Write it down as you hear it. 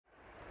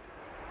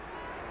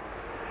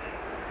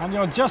And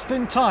you're just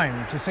in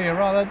time to see a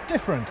rather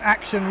different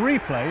action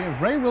replay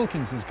of Ray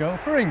Wilkins's goal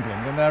for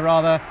England in their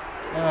rather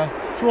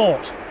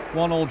fraught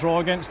 1-1 draw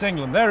against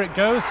England. There it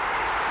goes.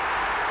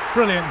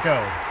 Brilliant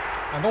goal.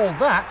 And all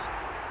that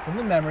from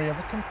the memory of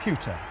a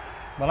computer.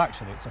 Well,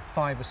 actually, it's a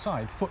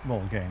five-a-side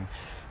football game.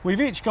 We've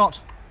each got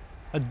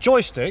a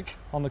joystick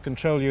on the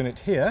control unit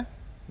here,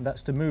 and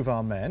that's to move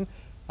our men,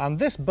 and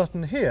this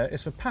button here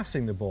is for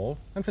passing the ball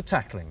and for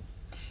tackling.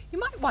 You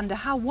might wonder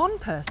how one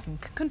person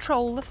can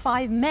control the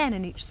 5 men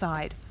in each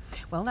side.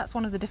 Well, that's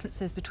one of the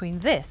differences between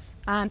this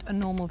and a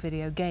normal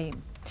video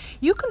game.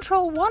 You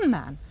control one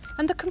man,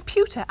 and the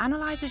computer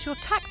analyses your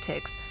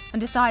tactics and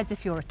decides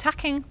if you're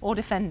attacking or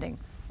defending.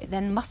 It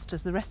then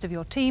musters the rest of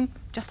your team,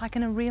 just like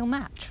in a real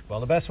match. Well,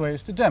 the best way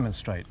is to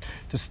demonstrate.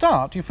 To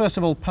start, you first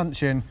of all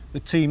punch in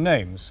the team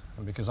names.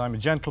 And because I'm a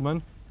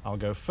gentleman, I'll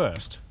go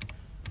first.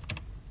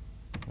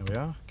 There we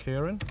are,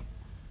 Kieran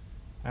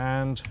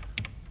and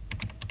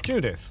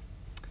Judith.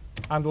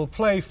 And we'll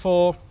play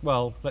for,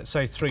 well, let's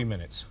say 3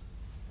 minutes.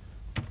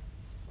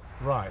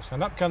 Right,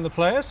 and up come the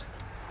players.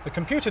 The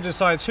computer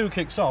decides who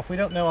kicks off. We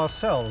don't know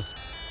ourselves.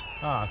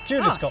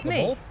 Judith's got the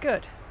ball.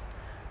 Good.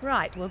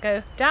 Right, we'll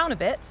go down a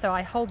bit, so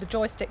I hold the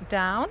joystick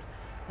down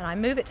and I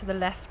move it to the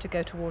left to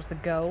go towards the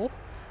goal.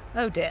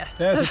 Oh dear.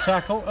 There's a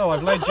tackle. Oh,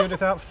 I've laid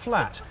Judith out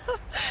flat.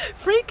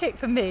 Free kick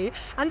for me,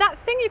 and that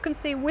thing you can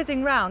see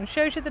whizzing round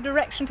shows you the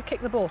direction to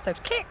kick the ball. So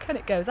kick and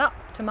it goes up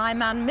to my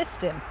man,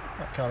 missed him.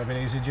 That can't have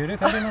been easy, Judith.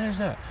 How do you manage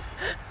that?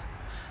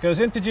 Goes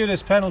into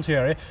Judith's penalty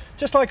area.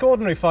 Just like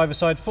ordinary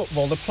five-a-side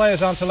football, the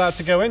players aren't allowed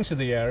to go into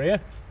the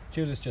area.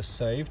 Judith's just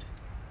saved.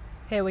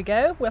 Here we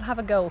go. We'll have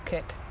a goal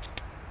kick.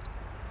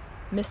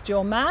 Missed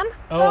your man.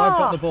 Oh, I've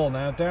got the ball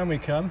now. Down we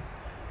come.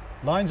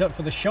 Lines up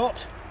for the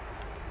shot.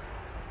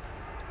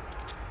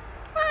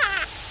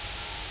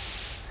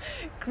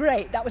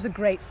 Great, that was a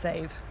great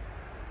save.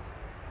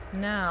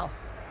 Now,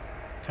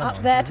 Come up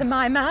on, there Judith. to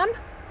my man.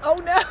 Oh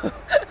no!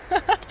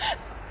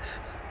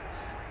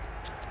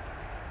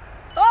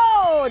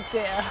 Oh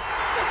dear!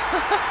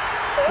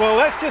 Well,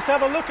 let's just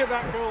have a look at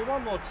that goal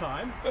one more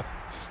time.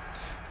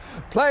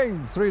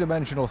 Playing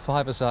three-dimensional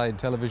five-a-side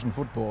television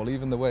football,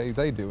 even the way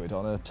they do it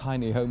on a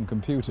tiny home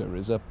computer,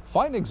 is a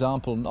fine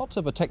example not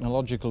of a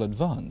technological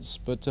advance,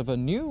 but of a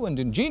new and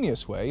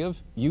ingenious way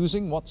of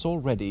using what's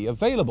already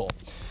available.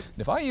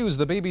 And if I use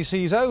the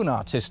BBC's own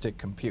artistic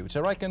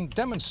computer, I can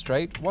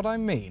demonstrate what I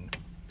mean.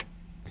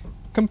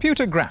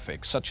 Computer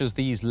graphics, such as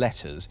these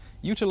letters,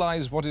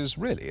 utilize what is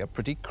really a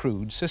pretty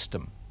crude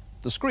system.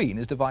 The screen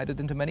is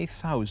divided into many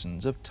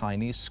thousands of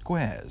tiny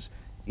squares.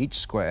 Each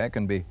square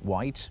can be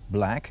white,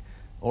 black,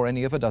 or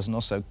any of a dozen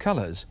or so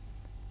colours.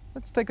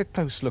 Let's take a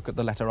close look at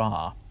the letter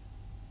R.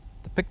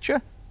 The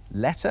picture,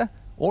 letter,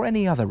 or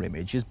any other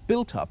image is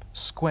built up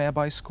square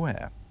by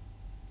square.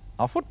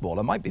 Our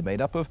footballer might be made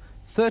up of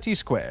 30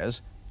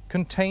 squares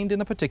contained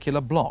in a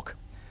particular block.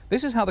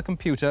 This is how the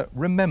computer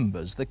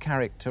remembers the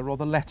character or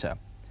the letter.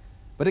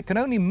 But it can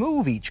only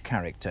move each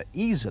character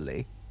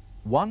easily,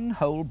 one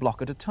whole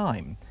block at a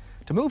time.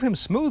 To move him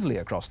smoothly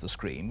across the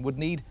screen would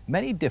need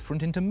many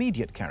different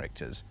intermediate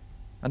characters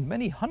and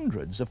many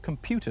hundreds of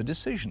computer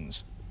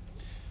decisions.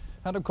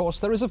 And of course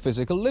there is a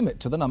physical limit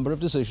to the number of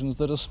decisions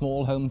that a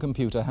small home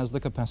computer has the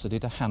capacity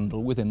to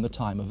handle within the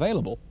time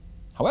available.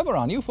 However,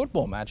 our new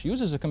football match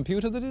uses a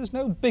computer that is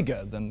no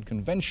bigger than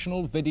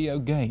conventional video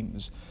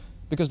games,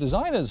 because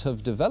designers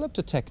have developed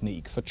a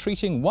technique for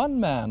treating one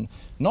man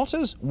not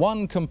as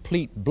one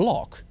complete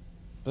block,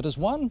 but as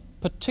one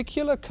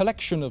particular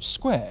collection of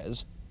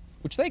squares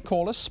which they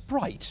call a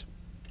sprite.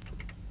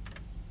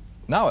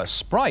 Now, a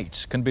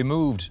sprite can be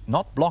moved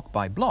not block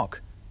by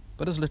block,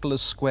 but as little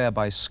as square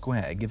by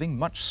square, giving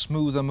much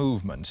smoother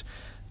movement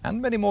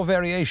and many more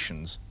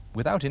variations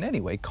without in any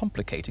way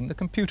complicating the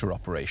computer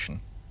operation.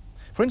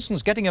 For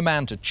instance, getting a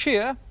man to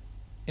cheer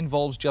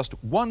involves just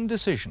one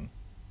decision: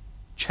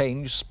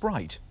 change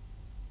sprite.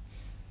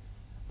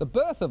 The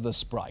birth of the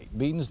sprite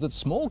means that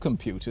small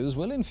computers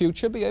will in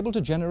future be able to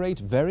generate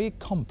very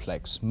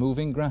complex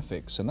moving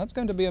graphics, and that's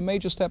going to be a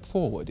major step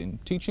forward in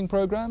teaching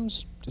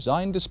programs,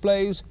 design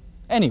displays,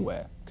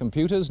 anywhere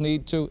computers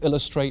need to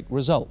illustrate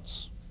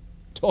results.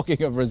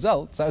 Talking of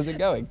results, how's it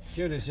going?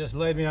 Judith's just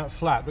laid me out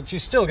flat, but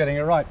she's still getting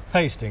a right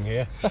pasting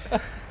here.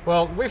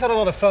 Well, we've had a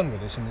lot of fun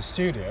with this in the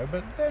studio,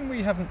 but then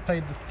we haven't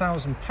paid the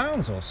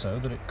 £1,000 or so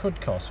that it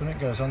could cost when it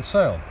goes on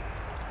sale.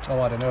 Oh,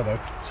 I don't know though.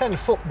 10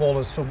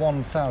 footballers for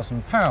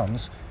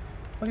 £1,000.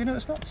 Well, you know,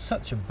 it's not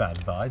such a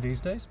bad buy these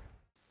days.